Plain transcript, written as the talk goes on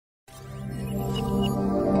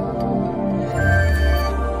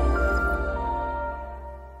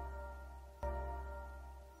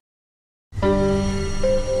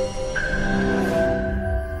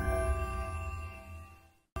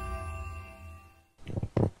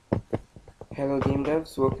Hello game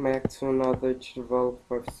devs, welcome back to another GDevelop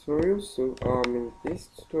 5 tutorial. In this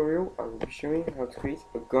tutorial I will be showing you how to create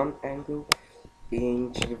a gun angle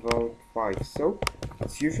in GDevelop 5. So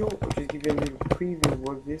as usual, I'll just give you a little preview of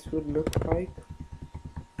what this would look like.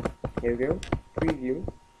 Here we go, preview.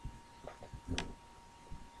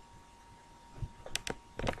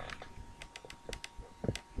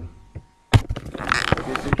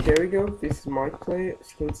 Okay, so here we go, this is my player.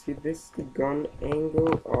 As you can see, this is the gun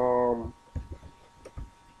angle.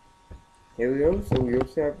 Here we go, so we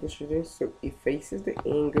also have the shooting, so it faces the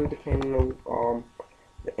angle depending on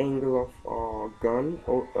the angle of gun,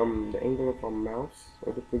 or the angle of our mouse,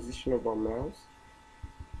 or the position of our mouse.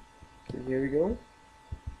 So here we go.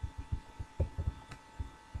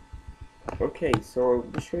 Okay, so I'll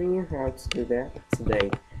be showing you how to do that today.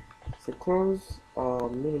 So close,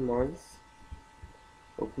 minimize,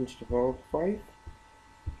 open GDevelop 5.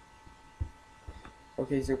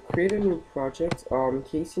 Okay, so create a new project. In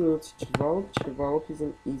case you need to GDevelop is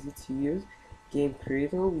an easy to use game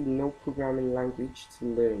creator with no programming language to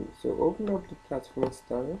learn. So open up the platform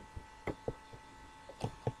starter.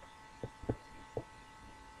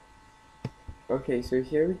 Okay, so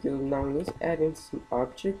here we go. Now we need to add in some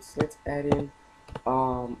objects. Let's add in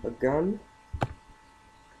a gun,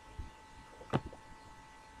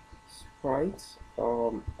 sprite,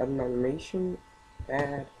 add an animation,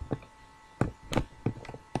 add.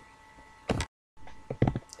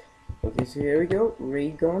 Okay, so here we go, ray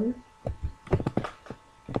gun.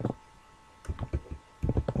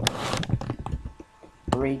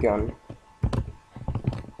 Ray gun.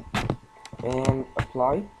 And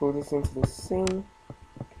apply, put this into the scene.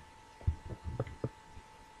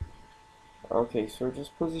 Okay, so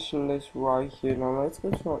just position this right here. Now let's go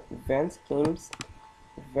to our events, games,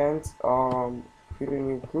 events, create a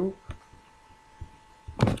new group.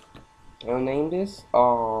 I'll name this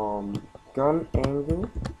gun angle.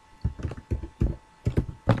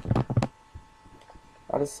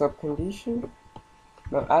 Add a sub condition.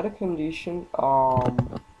 Now add a condition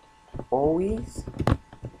always.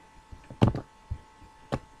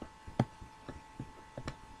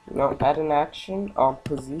 Now add an action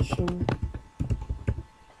position.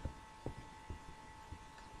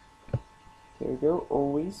 Here we go,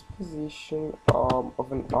 always position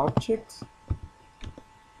of an object.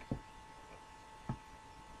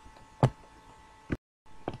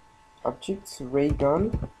 Objects ray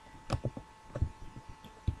gun.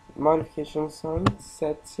 Modification sign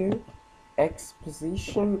set to x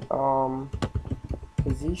position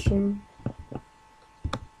position.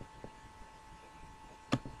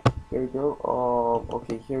 Here we go.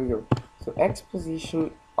 Okay, here we go. So x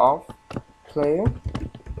position of player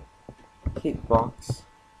hitbox.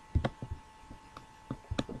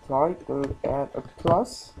 Apply. Then add a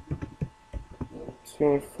plus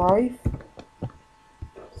 25.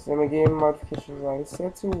 Same again. Modification line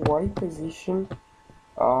set to y position.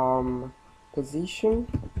 Position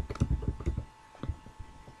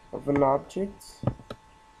of an object.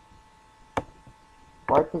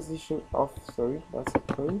 Y position of, sorry, that's a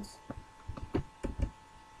point.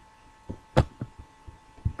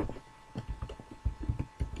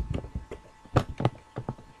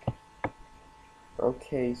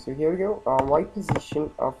 Okay, so here we go. Y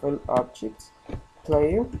position of an object.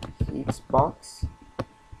 Player hitbox.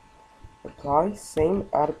 Apply. Same.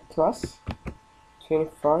 Add a plus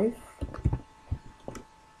 25.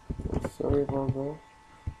 Sorry about that.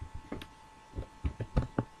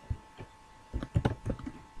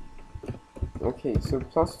 Okay, so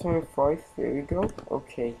plus 25, there we go.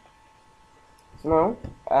 Okay, so now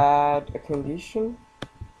add a condition.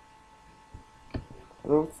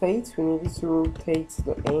 Rotate, we need to rotate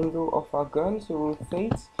the angle of our gun, so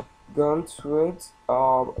rotate gun towards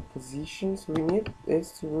position. So we need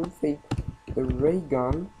this to rotate the ray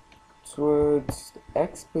gun towards the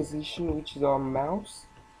X position, which is our mouse.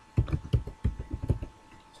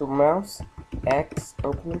 So mouse X,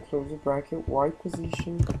 open and close the bracket, Y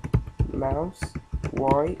position, mouse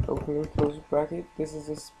Y, open and close the bracket. This is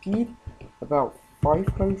a speed about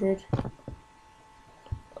 500.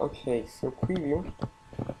 Okay, so preview.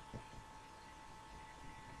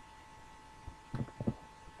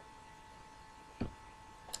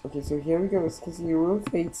 Okay, so here we go. As you can see, it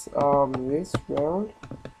rotates this round.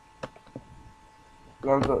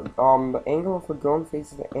 Now the angle of a gun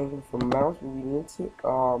faces the angle of a mouse, but we need to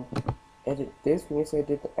edit this. We need to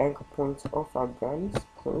edit the anchor points of our guns.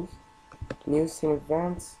 Close. New scene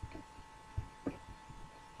advance.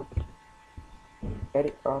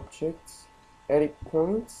 Edit objects. Edit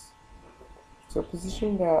points. So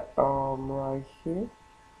position that right here.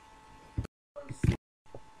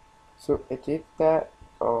 So edit that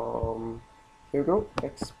Here we go,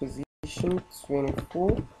 x position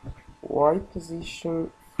 24, y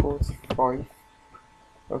position 45.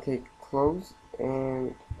 Okay, close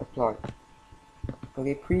and apply.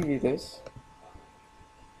 Okay, preview this.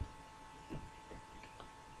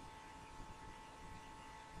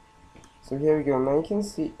 So here we go. Now you can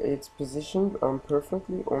see it's positioned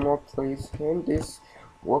perfectly on our place here. And this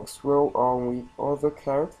works well with other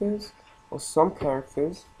characters or some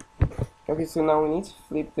characters. Okay, so now we need to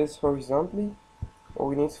flip this horizontally, or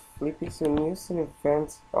we need to flip it. So use an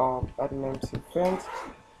event, add an empty event,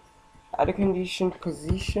 add a condition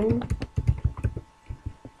position.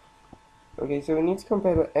 Okay, so we need to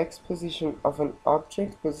compare the x position of an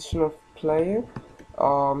object, position of player.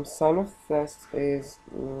 Sign of test is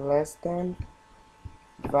less than.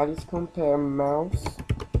 Values compare mouse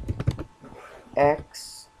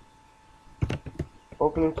x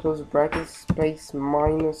open and close brackets space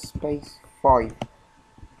minus space 5.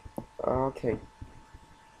 Okay,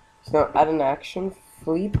 so now add an action,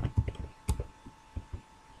 flip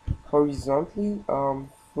horizontally,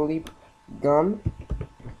 flip gun,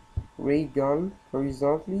 ray gun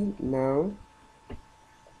horizontally, no.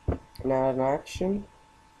 Now add an action,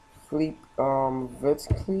 flip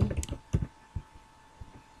vertically,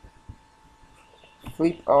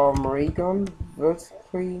 flip ray gun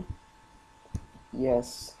vertically,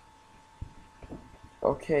 yes.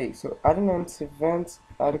 Okay, so add an empty event,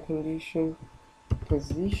 add a condition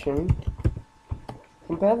position,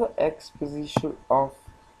 compare the x position of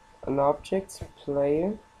an object's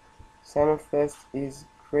player, sign of test is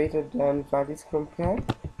greater than values compare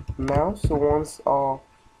mouse. So once the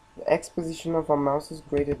x position of our mouse is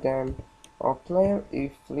greater than our player,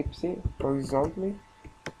 it flips it horizontally,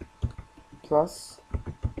 plus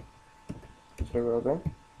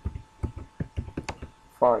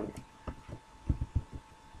 5.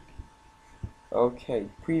 Okay,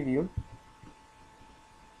 preview.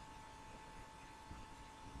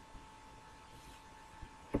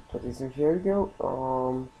 Okay, so here we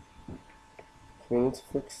go. We need to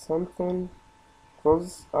fix something.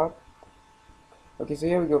 Close up. Okay, so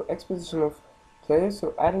here we go. X position of player.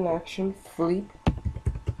 So add an action, flip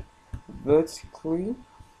vertically,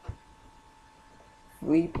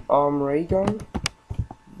 flip ray gun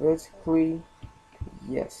vertically,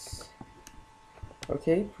 yes.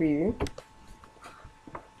 Okay, preview.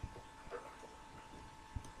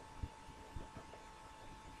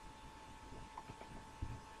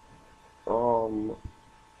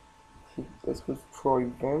 Let's put for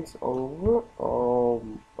events over.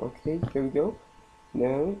 Okay, here we go.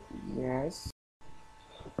 No, yes.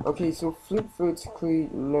 Okay, so flip vertically,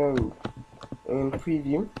 no, and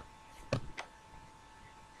preview.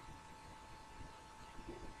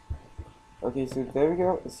 Okay, so there we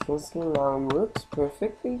go. As you can see now it works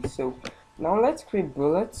perfectly. So now let's create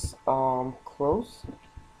bullets. Close.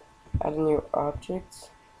 Add a new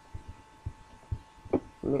object.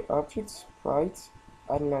 New object, sprite.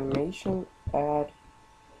 Add an animation. Add.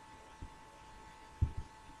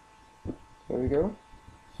 There we go.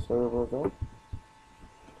 Sorry about that.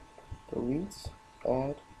 Delete.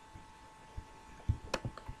 Add.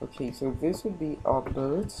 Okay, so this would be our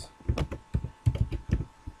bullets.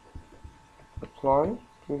 Apply.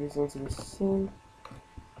 Put this into the scene.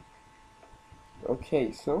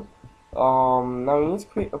 Okay, so now we need to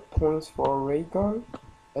create a point for a ray gun.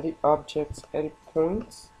 Edit objects, edit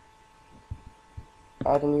points.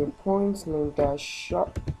 Add a new point, name dash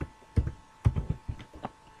shot.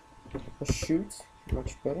 Or shoot,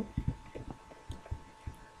 much better.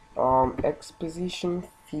 X position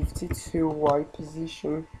 52, Y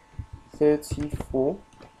position 34.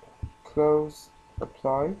 Close,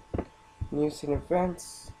 apply. New scene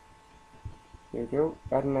events. Here we go.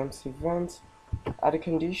 Add an empty event. Add a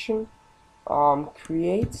condition.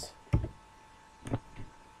 Create.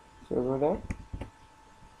 So over there.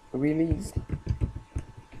 Release.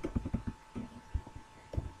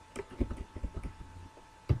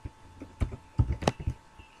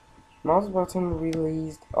 Mouse button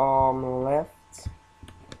released left.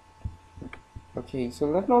 Okay, so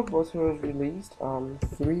left mouse button is released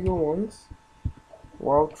 3 once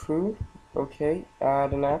while true. Okay,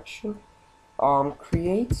 add an action.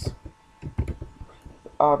 Create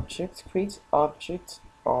object,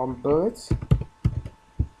 bullets.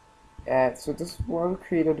 Add, so this one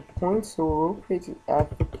created a point, so we'll create it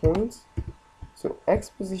at the point. So X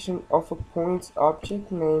position of a point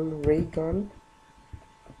object name ray gun.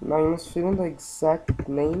 Now you must fill in the exact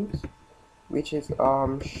names, which is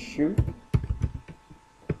shoot.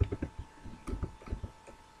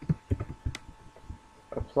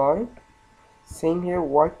 Apply. Same here,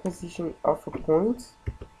 Y position of a point.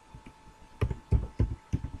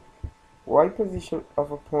 Y position of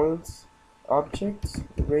a point object,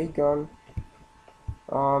 ray gun,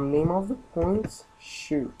 name of the point,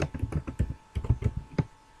 shoot,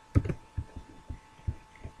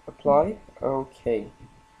 apply, okay.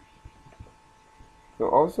 So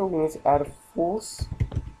also we need to add a force,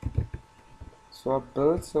 so a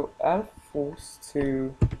bullet, so add force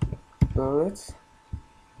to bullet,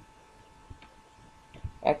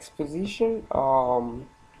 X position,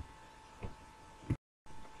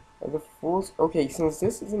 the force, okay, since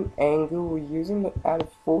this is an angle, we're using the add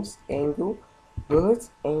force angle, bullet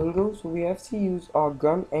angle, so we have to use our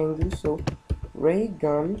gun angle, so ray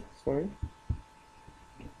gun,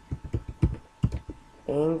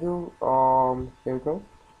 angle, here we go,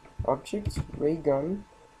 object, ray gun,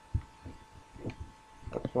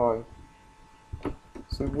 apply.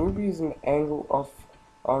 So we'll be using the angle of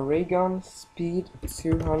our ray gun, speed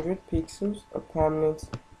 200 pixels, a permanent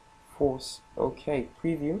force, okay,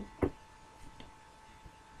 preview.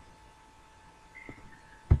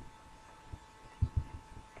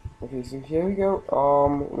 Okay, so here we go.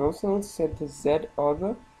 We also need to set the Z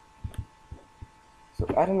order. So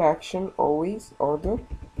add an action, always order.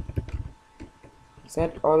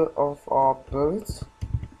 Z order of our bullets.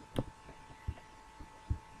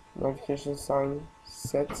 Notification sign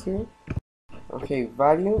set to. Okay,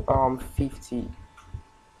 value 50.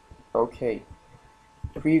 Okay,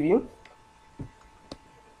 preview.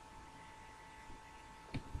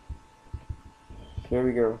 Here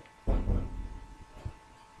we go.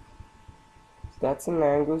 That's an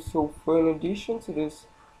angle. So for in addition to this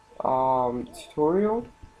tutorial,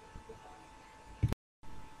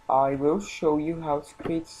 I will show you how to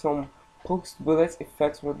create some post bullet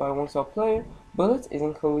effects whereby once our player bullet is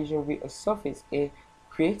in collision with a surface, it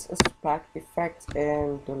creates a spark effect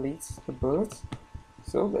and deletes the bullet.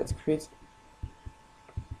 So let's create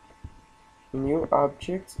new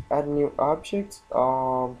object, add new object,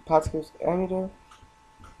 particles emitter,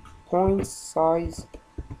 point size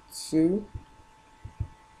 2.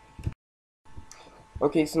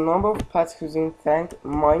 Okay, so number of particles in tank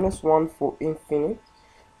 -1 for infinite.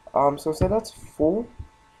 So set that to 4.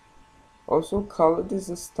 Also color, this is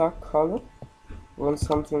a stock color. We want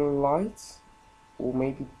something light or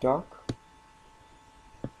maybe dark.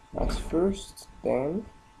 That's first, then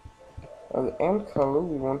the end color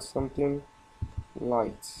we want something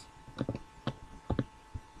light.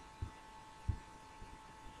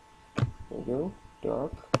 There we go,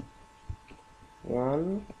 dark.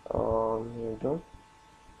 Then here we go.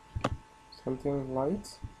 Something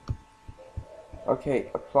light. Okay,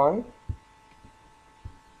 apply.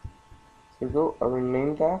 So go, I will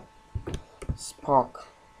name that spark.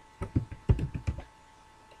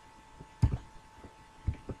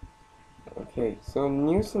 Okay, so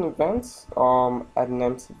news and events, add an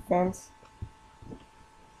empty event.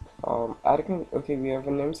 Okay, we have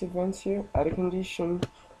an empty event here. Add a condition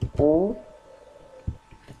or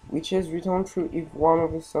which is return true if one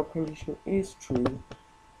of the subcondition is true.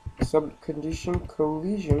 Subcondition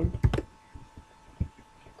collision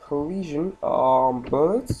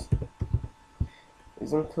bullets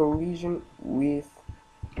is in collision with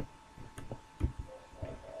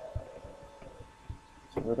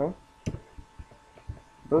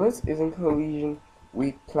bullets is in collision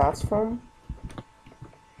with platform.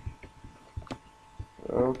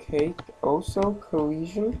 Okay, also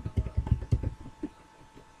collision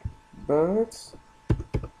bullets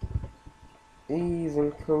is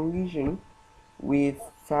in collision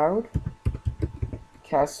without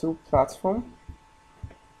castle platform.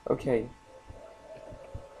 Okay,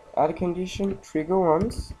 add a condition trigger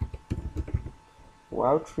once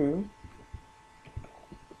while true.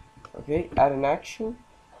 Okay, add an action,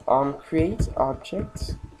 create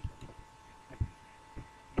object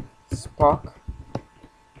spark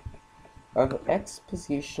of X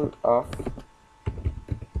position of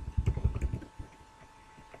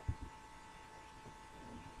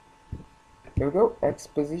here we go, X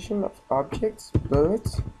position of objects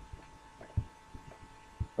bullet,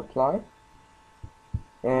 apply,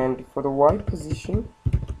 and for the Y position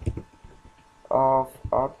of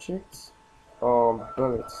objects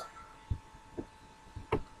bullets,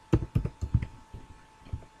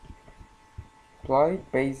 apply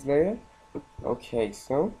base layer. Okay,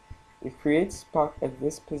 so it creates spark at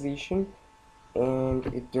this position and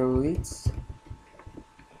it deletes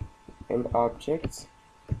an object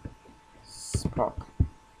spark.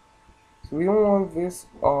 So we don't want this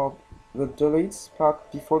the delete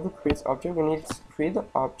spark before the create object. We need to create the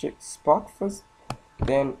object spark first,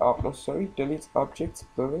 then delete object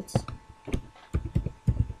bullets.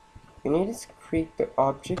 We need to create the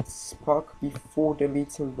object spark before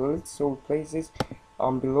deleting bullets, so we place this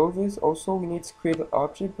Below this also we need to create an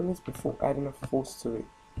object balance before adding a force to it.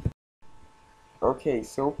 Okay,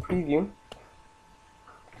 so preview.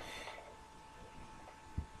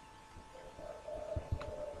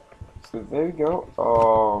 So there we go.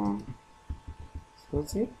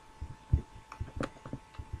 Let's see.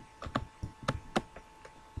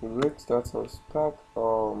 Looks that's our spec.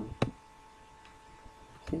 Okay,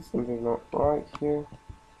 something not right here.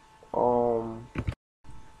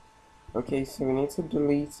 Okay, so we need to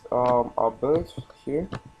delete our bullet here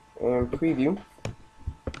and preview.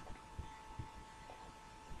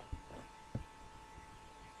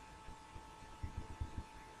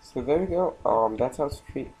 So there we go. That's how to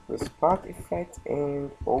create the spark effect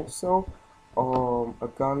and also a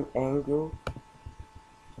gun angle.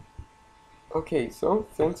 Okay, so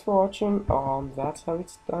thanks for watching. That's how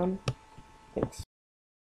it's done. Thanks.